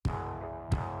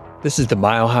This is the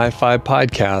Mile High 5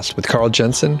 podcast with Carl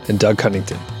Jensen and Doug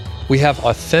Cunnington. We have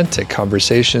authentic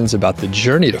conversations about the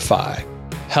journey to FI,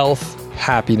 health,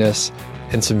 happiness,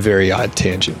 and some very odd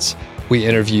tangents. We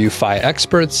interview FI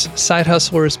experts, side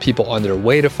hustlers, people on their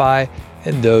way to FI,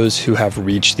 and those who have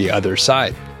reached the other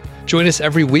side. Join us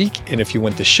every week, and if you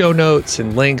want the show notes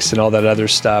and links and all that other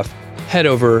stuff, head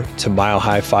over to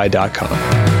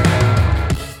milehighfi.com.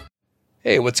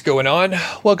 Hey, what's going on?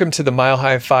 Welcome to the Mile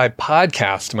High 5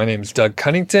 podcast. My name is Doug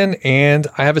Cunnington, and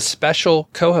I have a special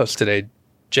co-host today,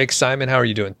 Jake Simon. How are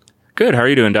you doing? Good. How are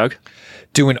you doing, Doug?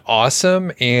 Doing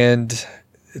awesome, and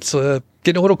it's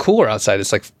getting a little cooler outside.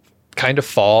 It's like kind of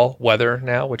fall weather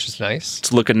now, which is nice.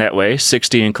 It's looking that way.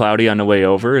 60 and cloudy on the way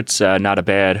over. It's not a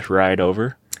bad ride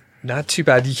over. Not too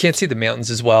bad. You can't see the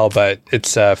mountains as well, but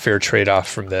it's a fair trade-off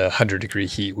from the 100-degree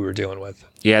heat we were dealing with.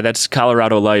 Yeah, that's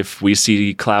Colorado life. We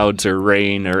see clouds or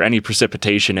rain or any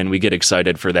precipitation, and we get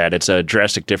excited for that. It's a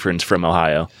drastic difference from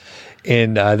Ohio.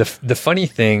 And the funny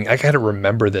thing, I got to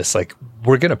remember this, like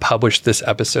we're going to publish this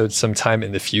episode sometime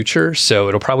in the future, so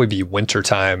it'll probably be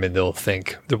wintertime, and they'll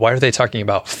think, why are they talking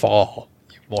about fall,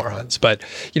 you morons? But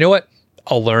you know what?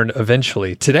 I'll learn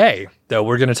eventually. Today, though,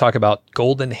 we're going to talk about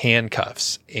golden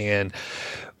handcuffs and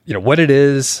what it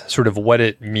is, sort of what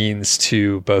it means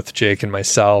to both Jake and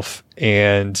myself,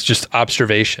 and just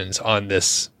observations on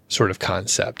this sort of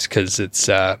concept, because it's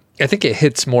I think it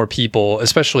hits more people,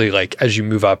 especially like as you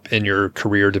move up in your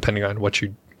career, depending on what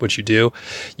you do,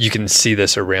 you can see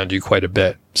this around you quite a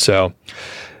bit. So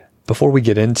before we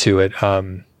get into it,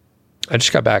 I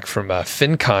just got back from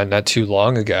FinCon not too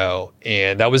long ago,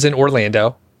 and that was in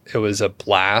Orlando. It was a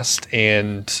blast.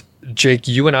 And Jake,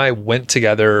 you and I went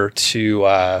together to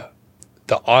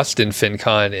the Austin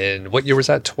FinCon in, what year was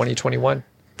that, 2021?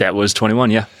 That was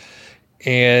 21, yeah.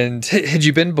 And had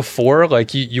you been before?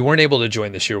 Like you weren't able to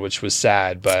join this year, which was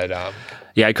sad, but...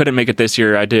 Yeah, I couldn't make it this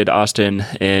year. I did Austin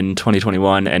in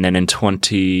 2021, and then in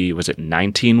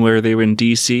 19 where they were in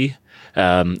DC?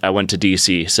 I went to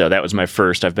DC, so that was my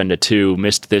first. I've been to two,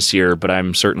 missed this year, but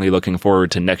I'm certainly looking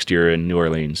forward to next year in New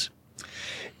Orleans.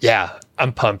 Yeah,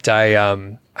 I'm pumped. I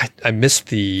missed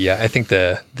the. I think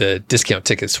the discount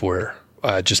tickets were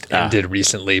just ended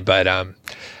recently, but I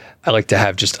like to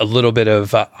have just a little bit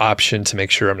of option to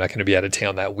make sure I'm not going to be out of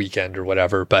town that weekend or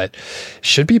whatever. But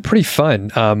should be pretty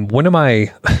fun. One of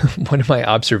my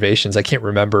observations, I can't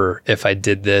remember if I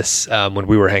did this when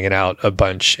we were hanging out a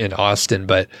bunch in Austin,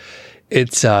 but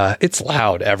it's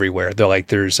loud everywhere. There were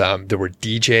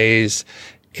DJs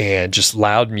and just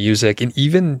loud music, and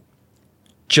even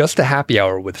just a happy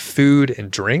hour with food and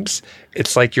drinks.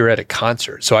 It's like you're at a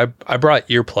concert. So I brought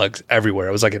earplugs everywhere.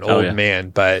 I was like an old man,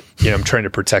 but I'm trying to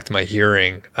protect my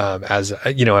hearing. As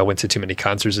I went to too many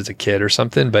concerts as a kid or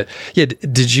something. But yeah,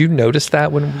 did you notice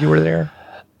that when you were there?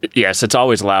 Yes, it's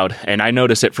always loud, and I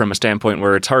notice it from a standpoint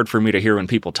where it's hard for me to hear when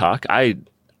people talk.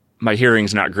 My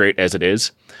hearing's not great as it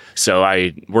is. So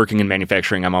working in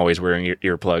manufacturing, I'm always wearing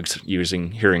earplugs,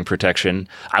 using hearing protection.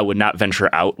 I would not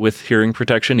venture out with hearing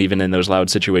protection, even in those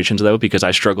loud situations, though, because I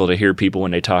struggle to hear people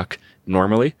when they talk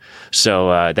normally. So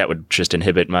that would just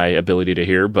inhibit my ability to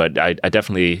hear. But I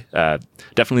definitely know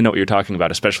what you're talking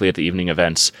about, especially at the evening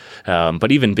events.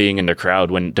 But even being in the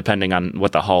crowd, depending on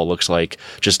what the hall looks like,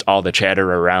 just all the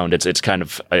chatter around,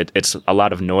 it's a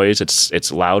lot of noise.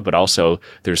 It's loud, but also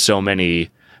there's so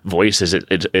many voices,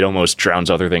 it almost drowns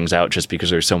other things out just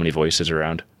because there's so many voices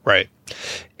around. Right.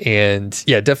 And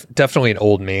yeah, definitely an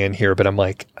old man here, but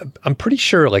I'm pretty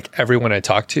sure like everyone I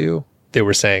talked to, they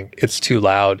were saying it's too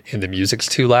loud and the music's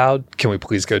too loud. Can we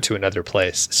please go to another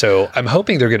place? So I'm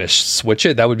hoping they're going to switch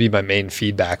it. That would be my main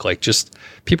feedback. Like just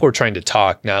people are trying to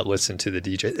talk, not listen to the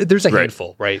DJ. There's a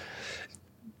handful, right?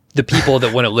 The people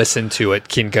that want to listen to it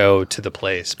can go to the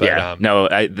place. But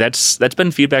that's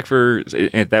been feedback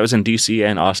that was in DC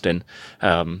and Austin.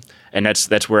 And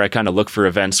that's where I kind of look for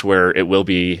events where it will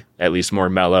be at least more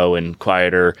mellow and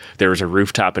quieter. There was a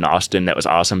rooftop in Austin that was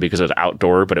awesome because it was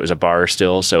outdoor, but it was a bar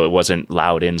still, so it wasn't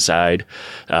loud inside.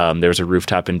 There was a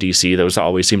rooftop in DC. Those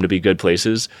always seem to be good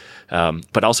places.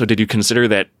 But also, did you consider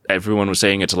that everyone was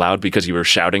saying it's loud because you were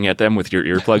shouting at them with your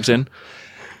earplugs in?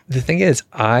 The thing is,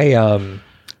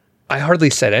 I hardly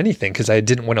said anything because I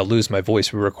didn't want to lose my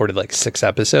voice. We recorded like 6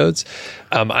 episodes.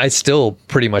 I still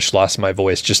pretty much lost my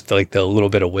voice, just like the little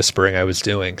bit of whispering I was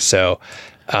doing. So,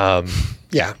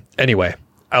 yeah. Anyway,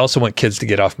 I also want kids to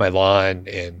get off my lawn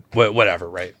and whatever,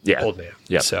 right? Yeah. Old man.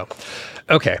 Yeah. So,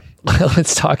 okay,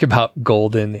 let's talk about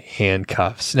golden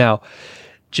handcuffs. Now,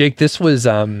 Jake, this was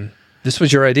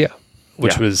your idea,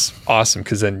 which was awesome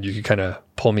because then you could kind of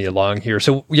pull me along here.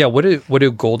 So yeah, what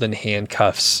do golden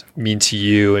handcuffs mean to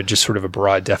you, and just sort of a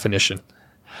broad definition?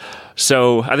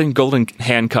 So I think golden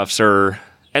handcuffs are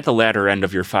at the latter end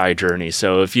of your FI journey.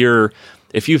 So if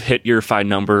you've hit your FI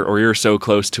number, or you're so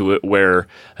close to it where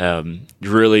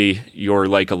really you're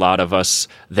like a lot of us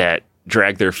that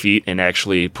drag their feet and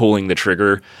actually pulling the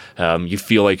trigger, you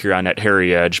feel like you're on that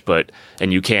hairy edge,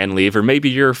 and you can leave, or maybe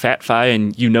you're fat FI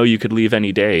and you could leave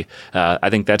any day. I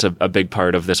think that's a big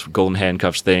part of this golden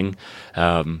handcuffs thing,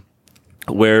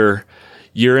 where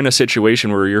you're in a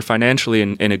situation where you're financially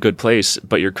in a good place,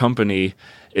 but your company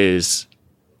is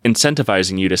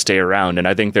incentivizing you to stay around. And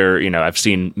I think I've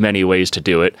seen many ways to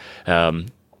do it.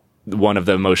 One of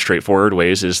the most straightforward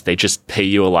ways is they just pay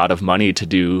you a lot of money to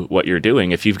do what you're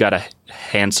doing. If you've got a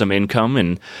handsome income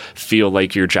and feel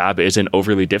like your job isn't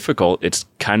overly difficult, it's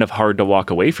kind of hard to walk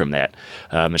away from that,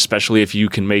 especially if you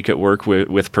can make it work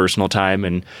with personal time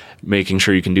and making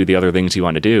sure you can do the other things you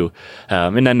want to do.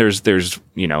 And then there's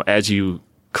as you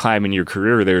climb in your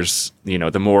career, there's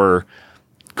the more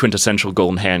quintessential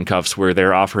golden handcuffs where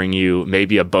they're offering you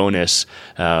maybe a bonus,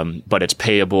 but it's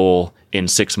payable in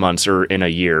 6 months or in a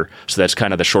year. So that's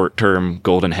kind of the short-term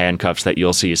golden handcuffs that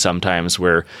you'll see sometimes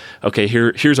where, okay,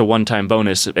 here's a one-time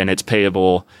bonus and it's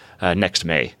payable next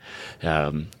May.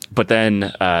 But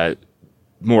then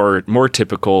more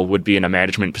typical would be in a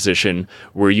management position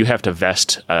where you have to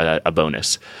vest a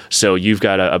bonus. So you've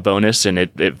got a bonus, and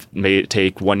it may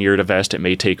take 1 year to vest, it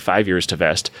may take 5 years to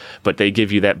vest, but they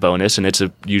give you that bonus, and it's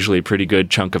usually a pretty good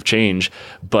chunk of change,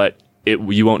 but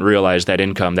you won't realize that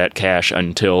income, that cash,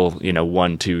 until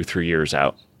 1, 2, 3 years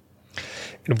out.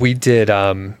 And we did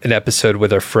an episode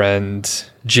with our friend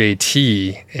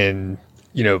JT, and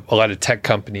a lot of tech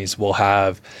companies will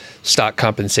have stock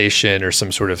compensation or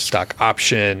some sort of stock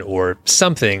option or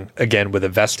something, again, with a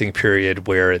vesting period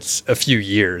where it's a few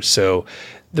years. So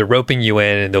they're roping you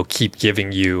in, and they'll keep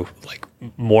giving you like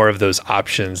more of those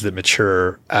options that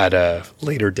mature at a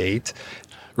later date.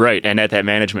 Right, and at that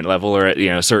management level, or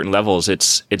at certain levels,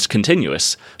 it's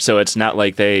continuous. So it's not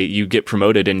like you get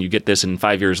promoted and you get this, and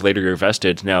 5 years later you're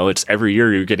vested. No, it's every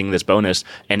year you're getting this bonus,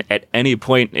 and at any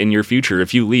point in your future,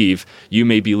 if you leave, you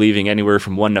may be leaving anywhere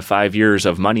from 1 to 5 years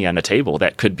of money on the table.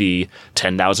 That could be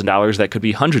 $10,000, that could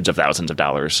be hundreds of thousands of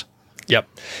dollars. Yep,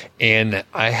 and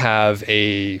I have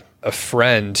a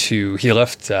friend who he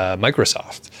left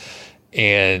Microsoft,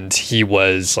 and he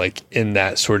was like in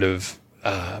that sort of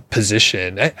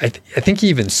position. I think he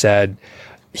even said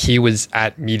he was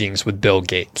at meetings with Bill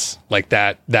Gates, like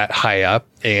that high up.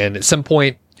 And at some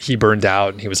point he burned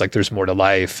out, and he was like, there's more to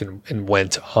life, and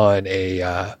went on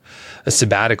a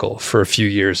sabbatical for a few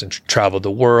years and traveled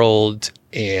the world,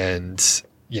 and,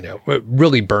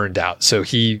 really burned out. So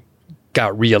he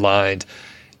got realigned,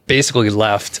 basically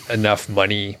left enough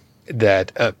money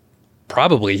that,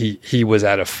 probably he was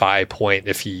at a FI point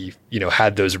if he,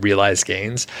 had those realized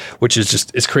gains, which is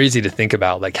it's crazy to think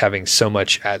about, like having so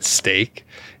much at stake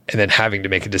and then having to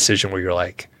make a decision where you're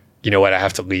like, you know what, I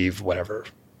have to leave whatever,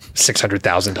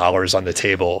 $600,000 on the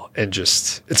table, and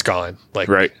just, it's gone. Like,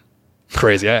 right.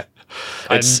 Crazy. I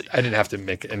didn't have to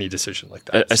make any decision like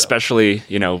that. Especially,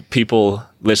 people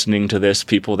listening to this,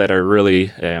 people that are really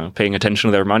paying attention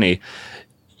to their money,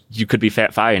 you could be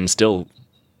fat FI and still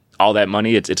all that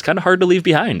money, it's kind of hard to leave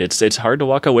behind. It's hard to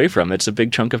walk away from. It's a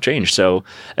big chunk of change. So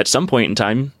at some point in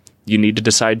time, you need to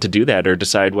decide to do that, or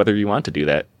decide whether you want to do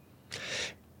that.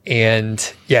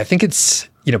 And yeah, I think it's,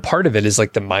 part of it is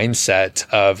like the mindset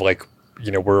of like,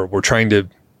 we're trying to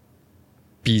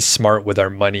be smart with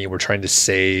our money. We're trying to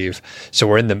save. So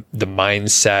we're in the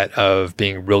mindset of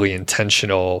being really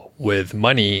intentional with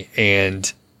money.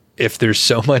 And if there's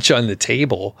so much on the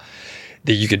table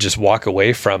that you could just walk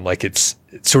away from, like it's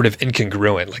sort of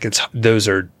incongruent. Like those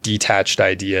are detached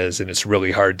ideas, and it's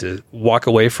really hard to walk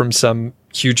away from some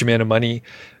huge amount of money,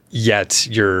 yet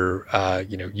you're,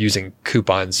 using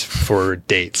coupons for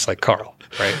dates like Carl,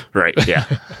 right? Right. Yeah.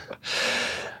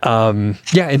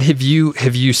 Yeah. And have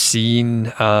you seen,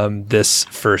 this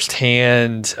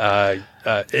firsthand? And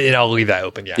I'll leave that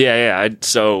open. Yeah. Yeah.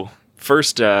 So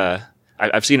first,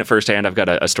 I've seen it firsthand. I've got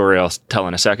a story I'll tell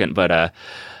in a second, but,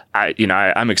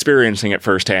 I'm experiencing it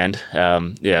firsthand,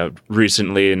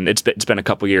 recently, and it's been a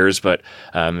couple years, but,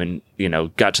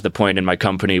 got to the point in my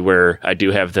company where I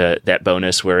do have that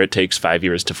bonus where it takes 5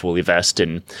 years to fully vest,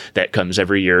 and that comes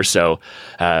every year. So,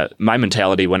 my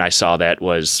mentality when I saw that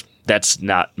was, that's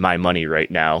not my money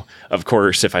right now. Of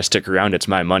course, if I stick around, it's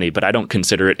my money, but I don't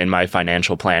consider it in my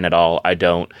financial plan at all. I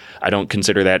don't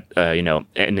consider that,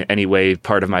 in any way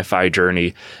part of my FI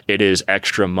journey. It is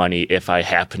extra money if I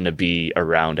happen to be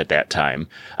around at that time.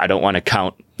 I don't want to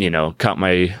count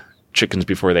my chickens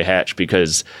before they hatch,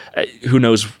 because who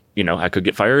knows, I could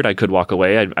get fired, I could walk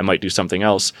away, I might do something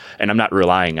else, and I'm not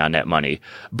relying on that money.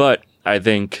 But I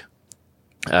think,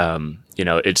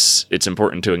 it's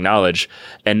important to acknowledge.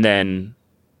 And then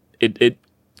it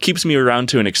keeps me around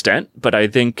to an extent, but I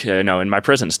think, in my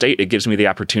present state, it gives me the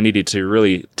opportunity to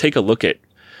really take a look at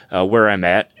where I'm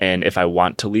at and if I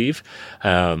want to leave.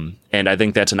 And I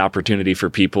think that's an opportunity for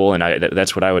people. And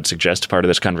that's what I would suggest part of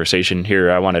this conversation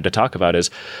here I wanted to talk about is,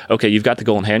 okay, you've got the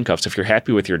golden handcuffs. If you're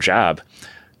happy with your job,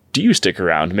 do you stick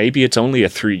around? Maybe it's only a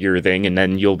 3-year thing and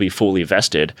then you'll be fully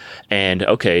vested. And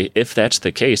okay, if that's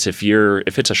the case, if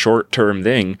it's a short-term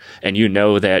thing and you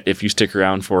know that if you stick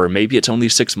around for maybe it's only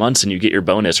 6 months and you get your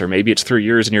bonus, or maybe it's 3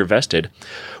 years and you're vested,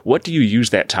 what do you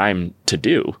use that time to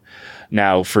do?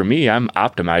 Now, for me, I'm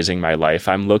optimizing my life.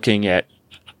 I'm looking at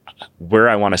where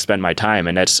I want to spend my time,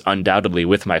 and that's undoubtedly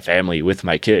with my family, with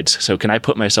my kids. So can I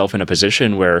put myself in a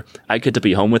position where I get to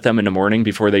be home with them in the morning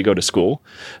before they go to school?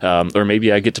 Or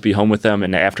maybe I get to be home with them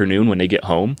in the afternoon when they get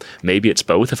home. Maybe it's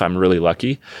both if I'm really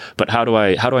lucky. But how do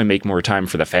I make more time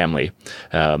for the family?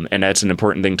 And that's an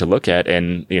important thing to look at,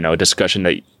 and a discussion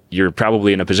that you're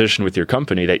probably in a position with your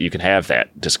company that you can have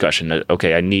that discussion that,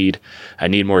 okay, I need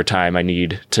more time. I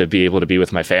need to be able to be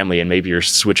with my family, and maybe you're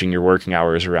switching your working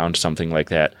hours around, something like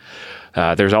that.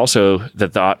 There's also the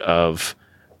thought of,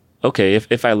 okay,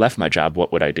 if I left my job,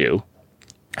 what would I do?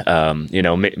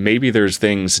 Maybe there's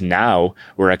things now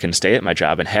where I can stay at my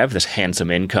job and have this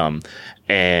handsome income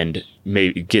and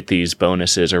maybe get these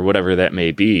bonuses or whatever that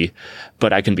may be,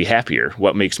 but I can be happier.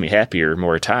 What makes me happier?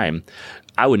 More time.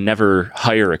 I would never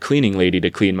hire a cleaning lady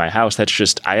to clean my house. That's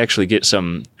just, I actually get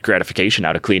some gratification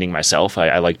out of cleaning myself.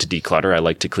 I like to declutter. I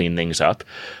like to clean things up.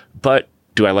 But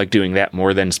do I like doing that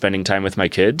more than spending time with my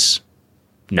kids?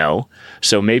 No.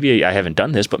 So maybe I haven't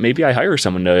done this, but maybe I hire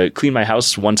someone to clean my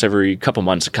house once every couple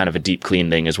months. Kind of a deep clean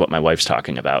thing is what my wife's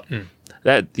talking about.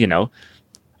 That,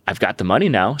 I've got the money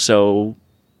now, so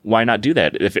why not do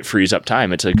that if it frees up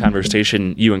time? It's a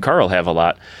conversation you and Carl have a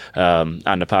lot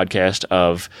on the podcast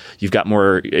of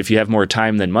if you have more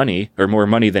time than money, or more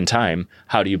money than time,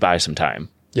 how do you buy some time?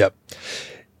 Yep.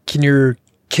 Can your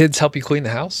kids help you clean the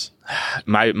house?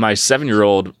 My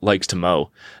 7-year-old likes to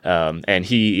mow, and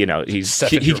he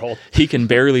can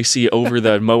barely see over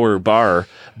the mower bar,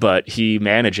 but he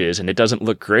manages, and it doesn't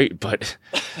look great, but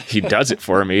he does it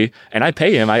for me, and I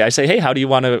pay him. I say, hey, how do you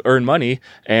want to earn money?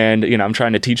 And I'm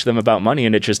trying to teach them about money,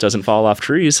 and it just doesn't fall off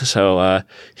trees. So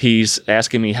he's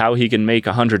asking me how he can make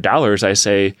 $100. I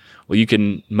say, well, you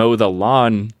can mow the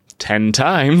lawn 10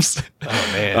 times. Oh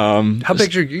man. How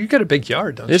big you got a big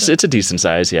yard, don't you? It's a decent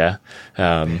size, yeah.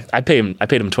 I paid him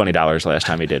 $20 last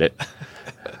time he did it.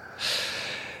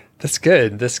 That's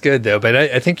good though. But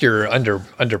I think you're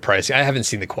underpricing. I haven't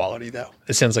seen the quality though.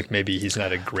 It sounds like maybe he's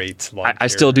not a great lawn I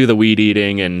still do the weed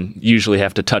eating and usually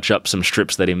have to touch up some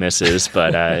strips that he misses,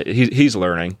 but he's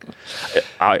learning.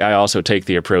 I also take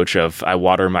the approach of I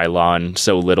water my lawn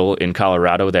so little in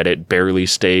Colorado that it barely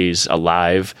stays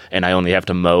alive, and I only have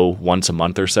to mow once a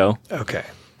month or so. Okay,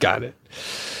 got it.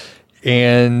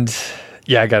 And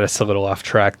yeah, I got us a little off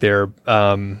track there.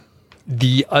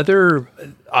 The other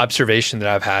observation that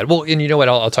I've had, well, and you know what,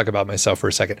 I'll talk about myself for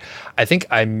a second. I think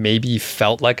I maybe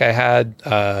felt like I had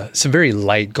some very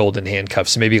light golden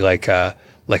handcuffs, maybe like a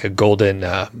golden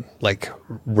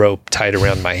rope tied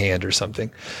around my hand or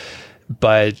something.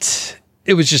 But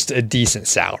it was just a decent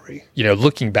salary.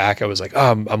 Looking back, I was like,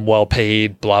 oh, I'm well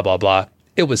paid, blah, blah, blah.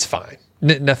 It was fine.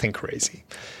 Nothing crazy.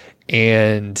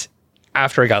 And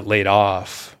after I got laid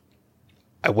off,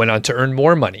 I went on to earn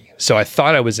more money. So I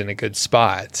thought I was in a good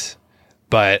spot,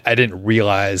 but I didn't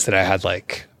realize that I had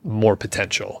more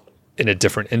potential in a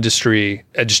different industry.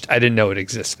 I didn't know it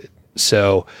existed.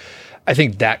 So I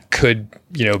think that could,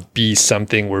 be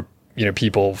something where,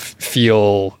 people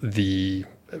feel the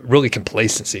really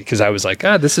complacency, because I was like,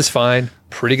 this is fine.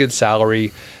 Pretty good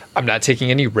salary. I'm not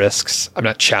taking any risks. I'm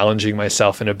not challenging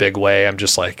myself in a big way. I'm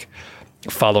just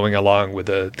following along with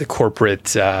the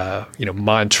corporate,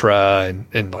 mantra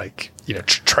and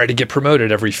try to get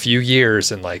promoted every few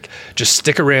years and just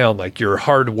stick around. Your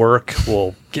hard work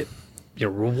will get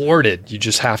rewarded. You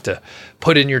just have to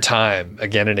put in your time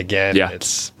again and again. Yeah.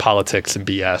 It's politics and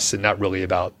BS and not really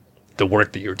about the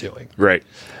work that you're doing. Right.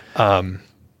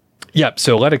 Yeah.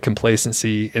 So a lot of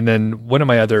complacency. And then one of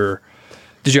my other,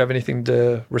 did you have anything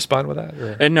to respond with that?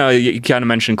 Or? And no, you kind of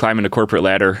mentioned climbing the corporate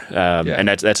ladder, and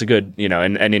that's a good,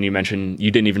 and then you mentioned you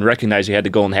didn't even recognize you had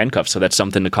the golden handcuffs, so that's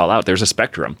something to call out. There's a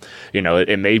spectrum.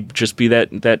 It may just be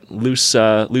that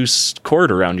loose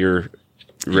cord around your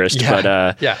wrist,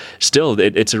 but still,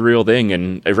 it's a real thing,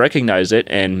 and I recognize it,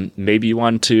 and maybe you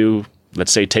want to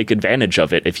let's say, take advantage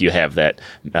of it if you have that.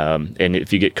 And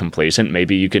if you get complacent,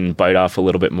 maybe you can bite off a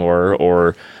little bit more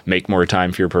or make more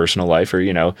time for your personal life,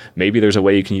 or, maybe there's a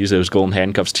way you can use those golden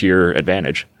handcuffs to your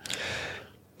advantage.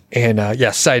 And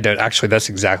side note, actually, that's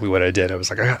exactly what I did. I was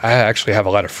like, I actually have a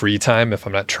lot of free time if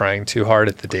I'm not trying too hard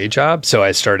at the day job. So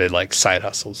I started like side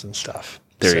hustles and stuff.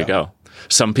 There you go.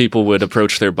 Some people would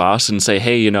approach their boss and say,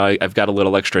 hey, I've got a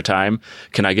little extra time.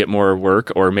 Can I get more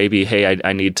work? Or maybe, hey,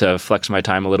 I need to flex my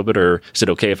time a little bit. Or is it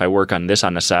okay if I work on this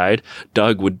on the side?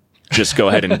 Doug would just go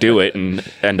ahead and do it and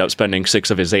end up spending 6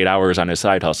 of his 8 hours on his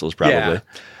side hustles, probably.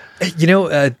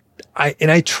 Yeah.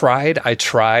 I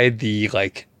tried the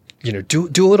like,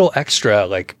 do a little extra,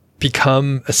 like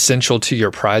become essential to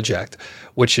your project,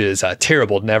 which is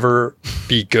terrible. Never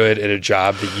be good at a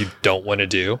job that you don't want to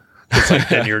do. It's like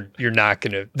then they're not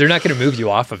gonna move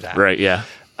you off of that. Right. Yeah.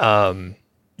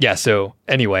 So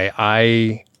anyway,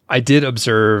 I did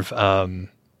observe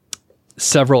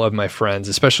several of my friends,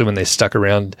 especially when they stuck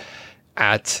around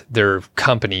at their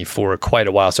company for quite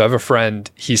a while. So I have a friend,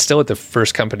 he's still at the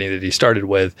first company that he started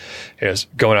with. It's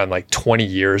going on like 20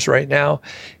 years right now.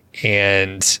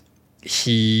 And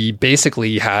he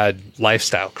basically had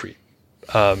lifestyle creep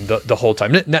the whole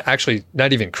time.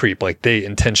 Not even creep. Like they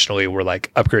intentionally were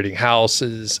like upgrading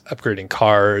houses, upgrading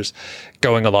cars,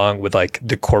 going along with like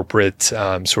the corporate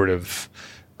sort of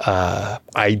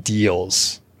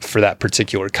ideals for that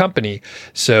particular company.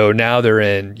 So now they're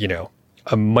in,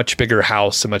 a much bigger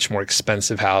house, a much more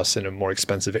expensive house in a more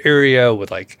expensive area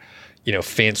with like,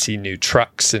 fancy new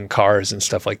trucks and cars and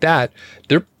stuff like that.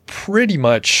 They're pretty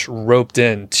much roped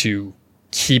in to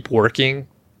keep working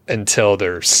until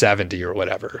they're 70 or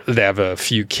whatever. They have a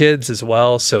few kids as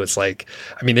well. So it's like,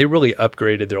 they really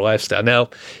upgraded their lifestyle. Now,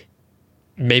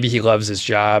 maybe he loves his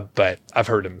job, but I've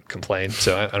heard him complain.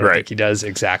 So I don't think he does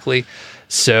exactly.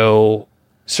 So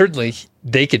certainly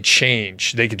they could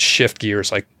change, they could shift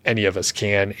gears like any of us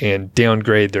can and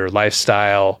downgrade their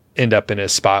lifestyle, end up in a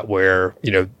spot where,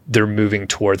 they're moving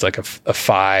towards like a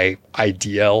FI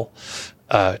ideal.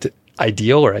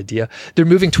 They're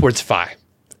moving towards FI,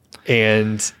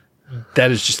 and that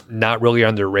is just not really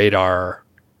on their radar.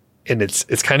 And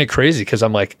it's kind of crazy because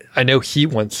I'm like, I know he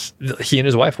and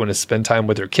his wife want to spend time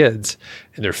with their kids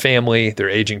and their family, their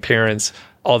aging parents,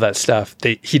 all that stuff.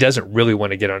 He doesn't really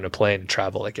want to get on a plane and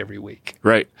travel like every week.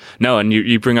 Right. No, and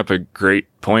you bring up a great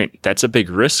point. That's a big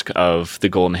risk of the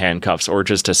golden handcuffs, or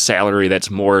just a salary that's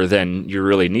more than you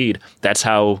really need. That's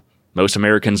how most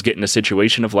Americans get in a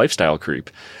situation of lifestyle creep.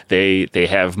 They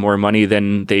have more money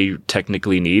than they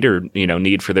technically need, or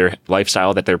need for their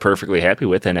lifestyle that they're perfectly happy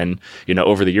with, and then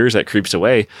over the years that creeps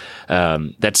away.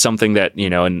 That's something that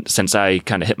and since I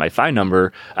kind of hit my FI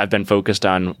number, I've been focused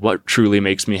on what truly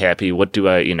makes me happy. What do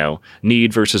I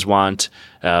need versus want?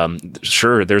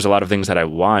 Sure, there's a lot of things that I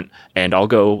want, and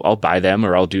I'll buy them,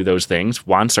 or I'll do those things.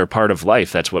 Wants are part of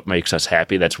life. That's what makes us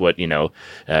happy. That's what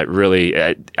really.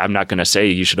 I'm not going to say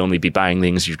you should only be buying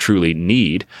things you truly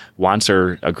need. Wants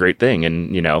are a great thing.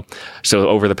 And, so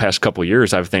over the past couple of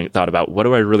years, I've thought about what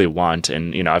do I really want?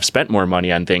 And, I've spent more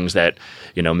money on things that,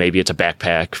 maybe it's a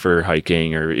backpack for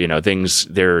hiking, or, things,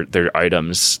 they're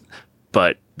items,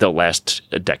 but they'll last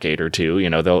a decade or two,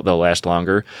 they'll last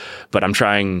longer. But I'm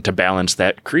trying to balance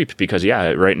that creep because,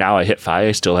 right now I hit FI,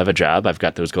 I still have a job, I've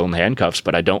got those golden handcuffs,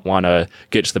 but I don't want to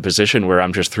get to the position where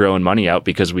I'm just throwing money out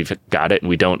because we've got it and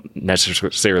we don't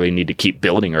necessarily need to keep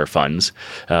building our funds,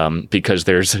 because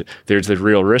there's the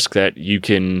real risk that you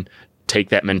can take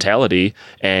that mentality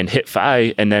and hit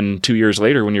FI, and then 2 years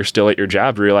later when you're still at your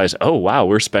job realize, oh wow,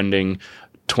 we're spending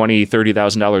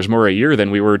 $20,000-$30,000 more a year than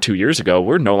we were 2 years ago.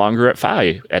 We're no longer at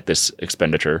FI at this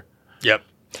expenditure. Yep.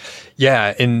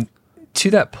 Yeah. And to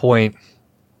that point,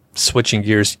 switching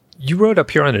gears, you rode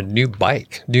up here on a new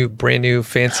bike, brand new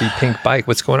fancy pink bike.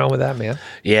 What's going on with that, man?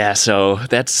 Yeah. So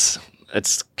it's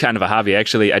kind of a hobby.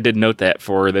 Actually, I did note that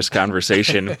for this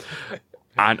conversation.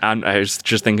 I was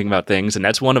just thinking about things, and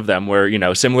that's one of them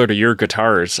where, similar to your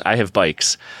guitars, I have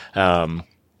bikes.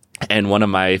 And one of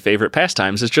my favorite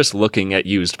pastimes is just looking at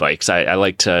used bikes. I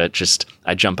like to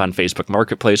I jump on Facebook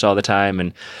Marketplace all the time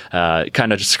and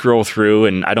kind of just scroll through,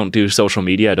 and I don't do social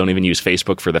media. I don't even use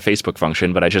Facebook for the Facebook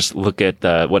function, but I just look at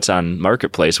what's on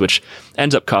Marketplace, which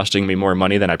ends up costing me more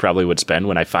money than I probably would spend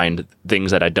when I find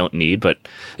things that I don't need, but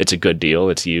it's a good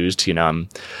deal. It's used,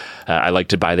 I like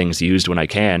to buy things used when I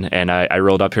can. And I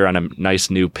rolled up here on a nice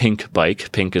new pink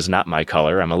bike. Pink is not my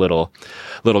color. I'm a little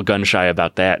gun shy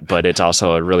about that, but it's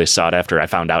also a really sought after. I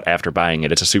found out after buying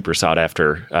it, it's a super sought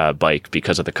after bike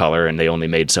because of the color, and they only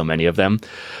made so many of them.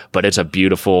 But it's a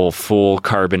beautiful full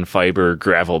carbon fiber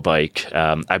gravel bike.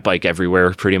 I bike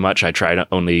everywhere pretty much. I try to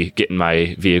only get in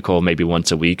my vehicle maybe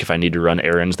once a week if I need to run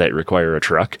errands that require a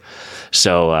truck.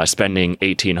 So spending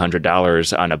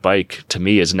 $1,800 on a bike to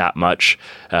me is not much,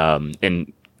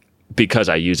 and because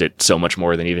I use it so much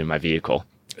more than even my vehicle.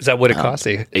 Is that what it costs?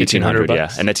 $1,800, yeah,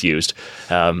 and it's used.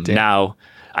 Now,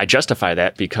 I justify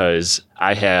that because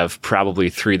I have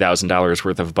probably $3,000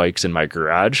 worth of bikes in my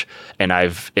garage, and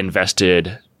I've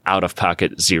invested out of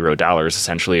pocket $0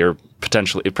 essentially, or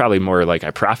potentially probably more like I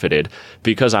profited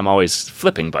because I'm always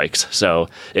flipping bikes. So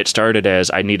it started as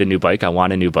I need a new bike. I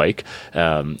want a new bike.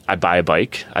 I buy a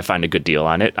bike. I find a good deal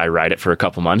on it. I ride it for a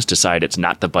couple months, decide it's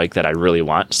not the bike that I really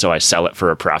want. So I sell it for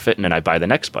a profit, and then I buy the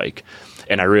next bike.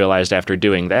 And I realized after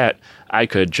doing that, I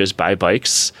could just buy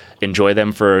bikes, enjoy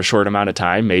them for a short amount of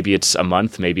time. Maybe it's a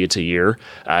month, maybe it's a year.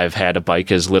 I've had a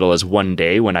bike as little as one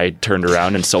day when I turned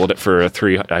around and sold it for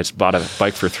I bought a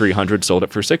bike for $300, sold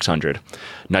it for $600.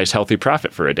 Nice healthy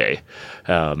profit for a day.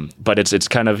 But it's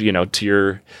kind of, to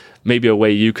your, maybe a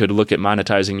way you could look at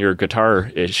monetizing your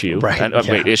guitar issue. Right.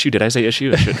 Wait, issue? Did I say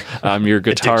issue? Your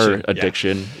guitar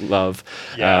addiction, love.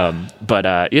 Yeah.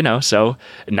 So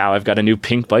now I've got a new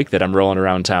pink bike that I'm rolling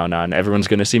around town on. Everyone's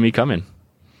going to see me coming.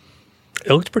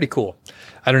 It looked pretty cool.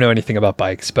 I don't know anything about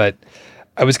bikes, but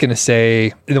I was going to say,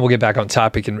 and then we'll get back on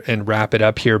topic and wrap it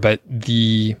up here, but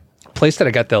the place that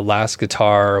I got the last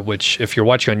guitar, which if you're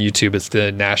watching on YouTube, it's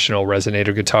the National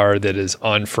Resonator guitar that is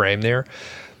on frame there,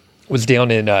 was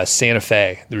down in Santa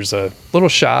Fe. There's a little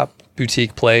shop,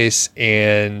 boutique place,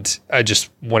 and I just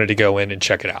wanted to go in and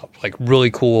check it out. Like really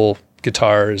cool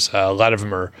guitars. A lot of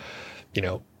them are,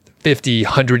 50,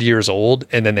 100 years old.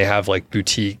 And then they have like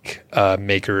boutique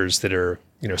makers that are,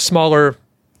 smaller.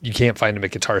 You can't find them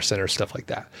at Guitar Center, stuff like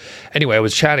that. Anyway, I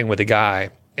was chatting with a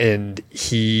guy, and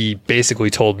he basically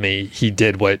told me he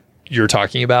did what you're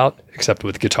talking about, except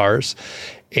with guitars.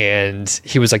 And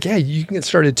he was like, yeah, you can get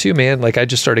started too, man. Like I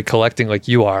just started collecting like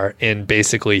you are. And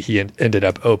basically he ended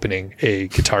up opening a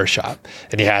guitar shop,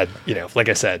 and he had, like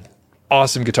I said,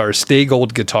 awesome guitars, Stay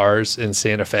Gold guitars in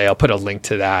Santa Fe. I'll put a link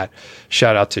to that.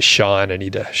 Shout out to Sean. I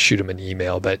need to shoot him an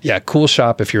email, but yeah, cool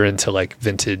shop if you're into like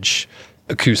vintage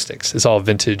acoustics. It's all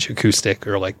vintage acoustic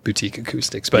or like boutique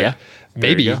acoustics, but yeah,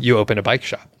 maybe you open a bike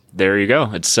shop. There you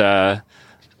go. It's a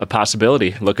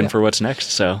possibility, looking for what's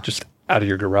next. So just out of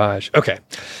your garage. Okay.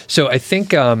 So I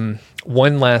think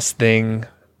one last thing,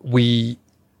 we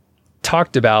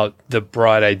talked about the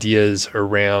broad ideas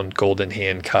around golden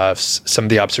handcuffs, some of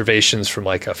the observations from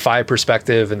like a FI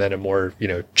perspective, and then a more,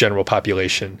 general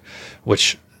population,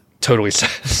 which totally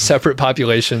separate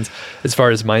populations as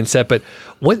far as mindset. But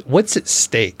what's at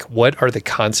stake? What are the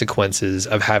consequences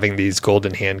of having these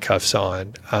golden handcuffs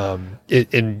on?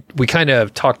 And we kind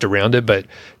of talked around it, but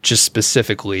just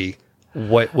specifically,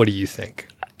 what do you think?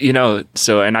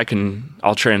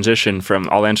 I'll transition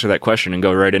I'll answer that question and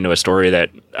go right into a story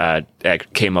that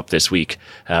came up this week.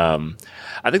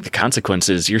 I think the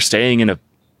consequences, you're staying in a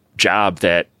job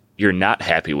that you're not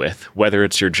happy with, whether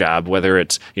it's your job, whether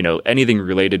it's, anything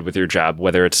related with your job,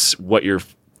 whether it's what you're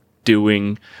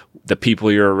doing, the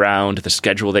people you're around, the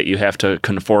schedule that you have to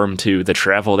conform to, the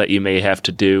travel that you may have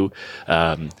to do,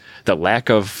 the lack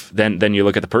of, then you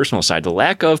look at the personal side, the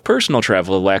lack of personal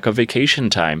travel, the lack of vacation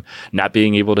time, not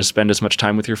being able to spend as much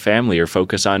time with your family or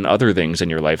focus on other things in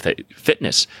your life, that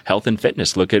fitness, health and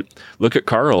fitness. Look at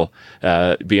Carl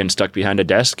being stuck behind a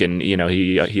desk, and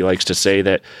he likes to say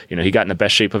that he got in the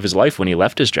best shape of his life when he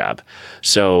left his job.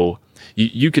 So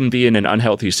you can be in an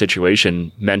unhealthy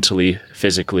situation mentally,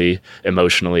 physically,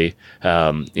 emotionally,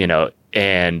 but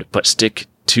stick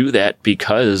to that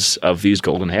because of these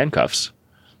golden handcuffs.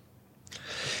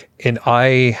 And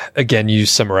again, you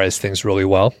summarize things really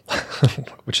well,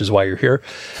 which is why you're here.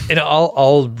 And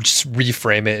I'll just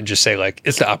reframe it and just say like,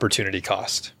 it's the opportunity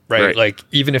cost, right? Like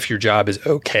even if your job is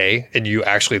okay and you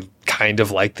actually kind of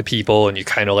like the people and you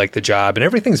kind of like the job and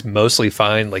everything's mostly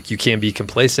fine, like you can be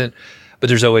complacent, but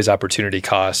there's always opportunity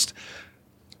cost.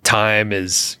 Time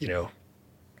is,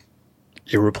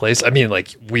 irreplaceable. I mean,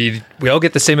 like we all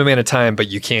get the same amount of time, but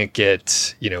you can't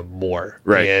get, more.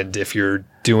 Right. And if you're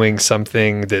doing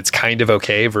something that's kind of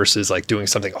okay versus like doing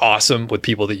something awesome with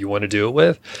people that you want to do it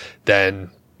with,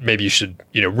 then maybe you should,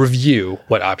 review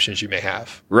what options you may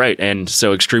have. Right. And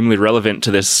so extremely relevant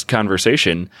to this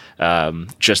conversation.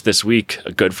 Just this week,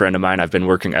 a good friend of mine,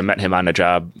 I met him on a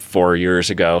job 4 years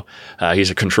ago. He's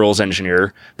a controls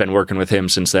engineer, been working with him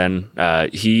since then.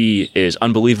 He is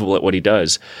unbelievable at what he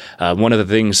does. One of the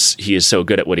things he is so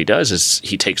good at what he does is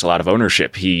he takes a lot of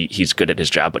ownership. He's good at his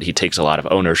job, but he takes a lot of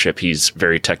ownership. He's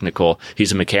very technical.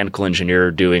 He's a mechanical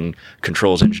engineer doing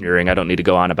controls engineering. I don't need to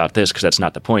go on about this because that's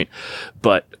not the point.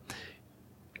 But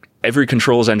every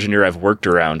controls engineer I've worked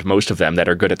around, most of them that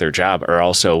are good at their job are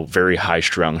also very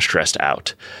high-strung, stressed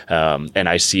out. And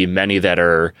I see many that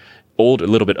are a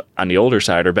little bit on the older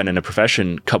side, or been in a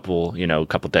profession couple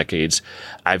decades.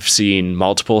 I've seen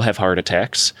multiple have heart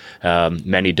attacks,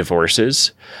 many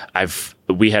divorces.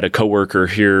 We had a coworker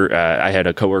here. I had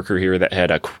a coworker here that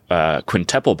had a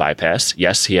quintuple bypass.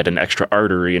 Yes, he had an extra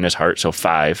artery in his heart, so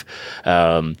 5.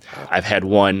 I've had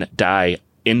one die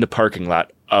in the parking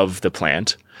lot of the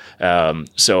plant.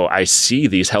 So I see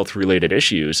these health-related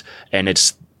issues, and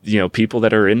it's people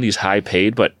that are in these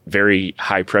high-paid but very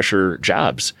high-pressure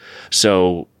jobs.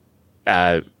 So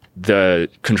the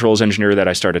controls engineer that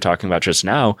I started talking about just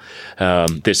now,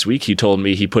 this week, he told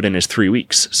me he put in his 3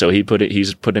 weeks. So he's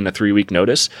put in a 3-week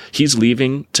notice. He's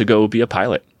leaving to go be a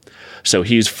pilot. So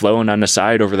he's flown on the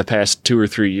side over the past 2 or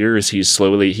 3 years.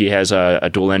 He has a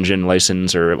dual engine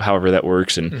license, or however that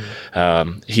works. And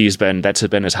that's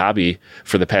been his hobby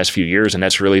for the past few years. And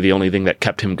that's really the only thing that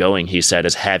kept him going, he said,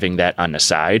 is having that on the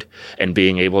side and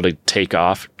being able to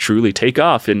truly take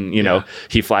off. And,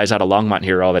 he flies out of Longmont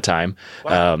here all the time.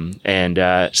 Wow.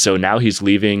 So now he's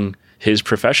leaving his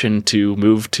profession to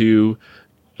move to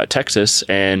Texas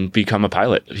and become a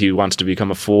pilot. He wants to become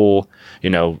a full,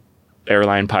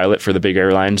 airline pilot for the big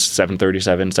airlines,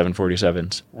 737,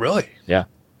 747s. Really? Yeah.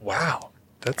 Wow.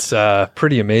 That's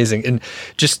pretty amazing. And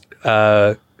just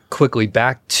quickly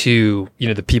back to,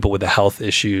 the people with the health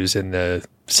issues and the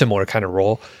similar kind of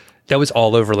role, that was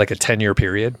all over like a 10-year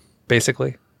period,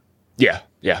 basically? Yeah.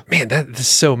 Yeah. Man, that's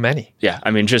so many. Yeah.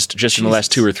 I mean, just in the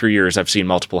last 2 or 3 years, I've seen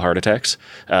multiple heart attacks.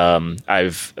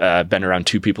 I've been around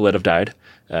 2 people that have died.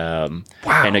 Wow.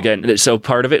 And again, so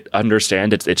part of it,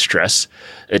 understand it's stress.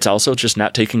 It's also just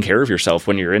not taking care of yourself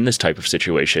when you're in this type of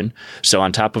situation. So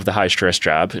on top of the high stress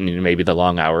job and maybe the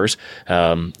long hours,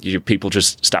 people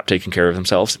just stop taking care of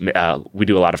themselves. We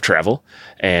do a lot of travel,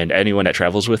 and anyone that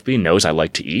travels with me knows I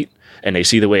like to eat. And they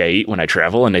see the way I eat when I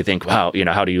travel, and they think, wow,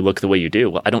 how do you look the way you do?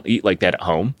 Well, I don't eat like that at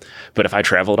home. But if I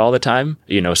traveled all the time,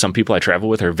 some people I travel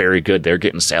with are very good. They're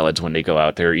getting salads when they go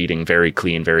out. They're eating very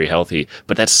clean, very healthy.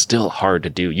 But that's still hard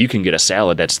to do. You can get a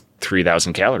salad that's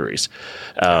 3,000 calories.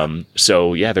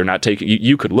 So yeah, they're not taking,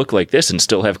 you could look like this and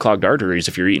still have clogged arteries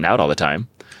if you're eating out all the time.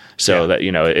 So that,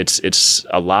 it's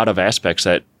a lot of aspects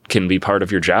that can be part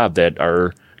of your job that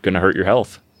are going to hurt your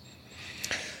health.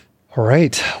 All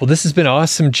right. Well, this has been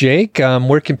awesome, Jake.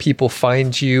 Where can people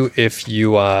find you if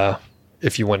you want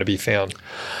to be found?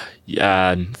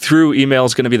 Through email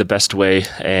is going to be the best way.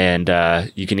 And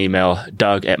you can email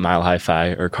Doug at Mile High Fi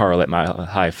or Carl at Mile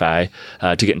High Fi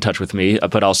to get in touch with me.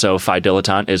 But also Phi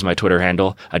Dilettante is my Twitter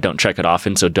handle. I don't check it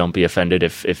often, so don't be offended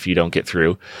if you don't get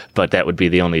through. But that would be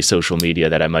the only social media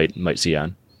that I might see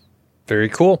on. Very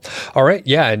cool. All right.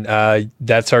 Yeah. And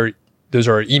those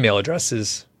are our email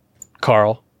addresses.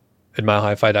 Carl at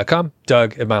milehighfi.com,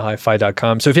 Doug at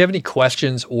milehighfi.com. So if you have any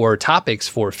questions or topics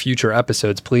for future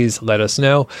episodes, please let us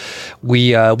know.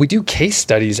 We do case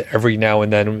studies every now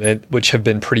and then, which have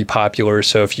been pretty popular.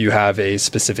 So if you have a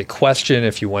specific question,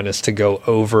 if you want us to go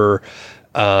over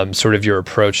sort of your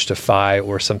approach to Phi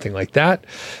or something like that,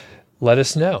 let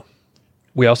us know.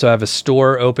 We also have a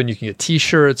store open. You can get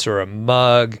t-shirts or a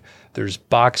mug. There's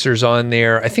boxers on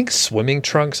there. I think swimming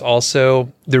trunks also.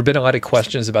 There have been a lot of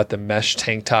questions about the mesh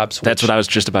tank tops. That's what I was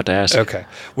just about to ask. Okay.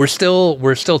 We're still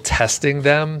testing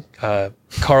them.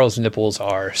 Carl's nipples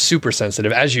are super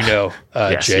sensitive, as you know,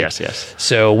 yes, Jake. Yes.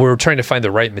 So we're trying to find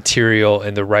the right material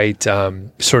and the right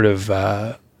sort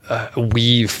of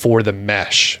weave for the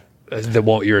mesh that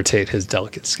won't irritate his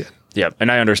delicate skin. Yeah,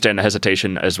 and I understand the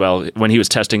hesitation as well. When he was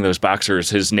testing those boxers,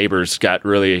 his neighbors got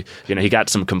really, he got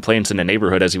some complaints in the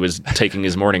neighborhood as he was taking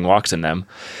his morning walks in them.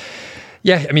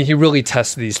 Yeah, I mean, he really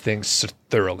tests these things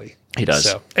thoroughly. He does.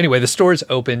 So anyway, the store is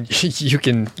open. You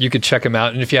can check them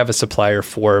out. And if you have a supplier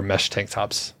for mesh tank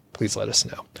tops, please let us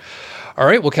know. All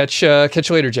right, we'll catch you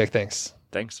later, Jake. Thanks.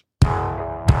 Thanks.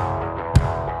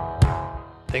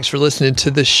 Thanks for listening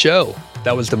to the show.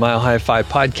 That was the Mile High Fi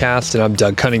podcast, and I'm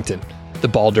Doug Cunnington, the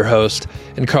balder host,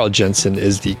 and Carl Jensen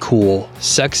is the cool,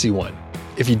 sexy one.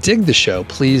 If you dig the show,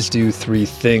 please do 3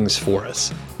 things for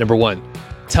us. Number 1,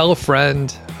 tell a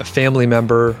friend, a family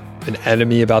member, an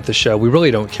enemy about the show, we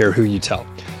really don't care who you tell.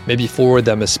 Maybe forward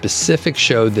them a specific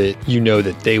show that you know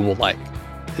that they will like.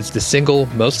 It's the single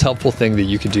most helpful thing that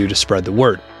you can do to spread the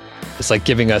word. It's like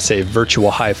giving us a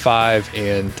virtual high five,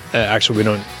 and actually we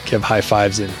don't give high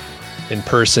fives in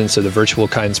person, so the virtual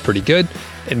kind's pretty good.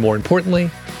 And more importantly,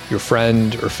 your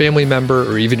friend or family member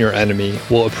or even your enemy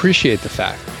will appreciate the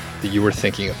fact that you were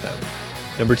thinking of them.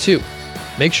 Number 2,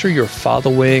 make sure you're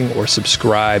following or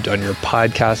subscribed on your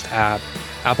podcast app,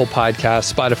 Apple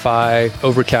Podcasts, Spotify,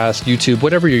 Overcast, YouTube,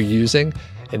 whatever you're using,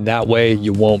 and that way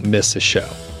you won't miss a show.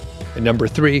 And number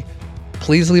 3,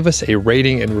 please leave us a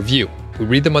rating and review. We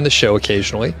read them on the show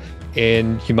occasionally,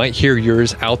 and you might hear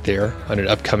yours out there on an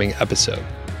upcoming episode.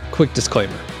 Quick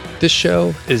disclaimer, this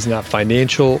show is not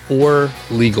financial or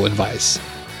legal advice.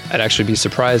 I'd actually be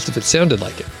surprised if it sounded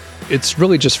like it. It's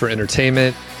really just for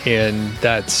entertainment, and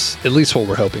that's at least what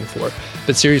we're hoping for.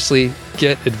 But seriously,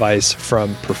 get advice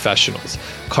from professionals.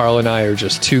 Carl and I are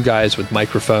just 2 guys with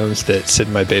microphones that sit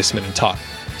in my basement and talk.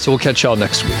 So we'll catch y'all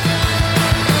next week.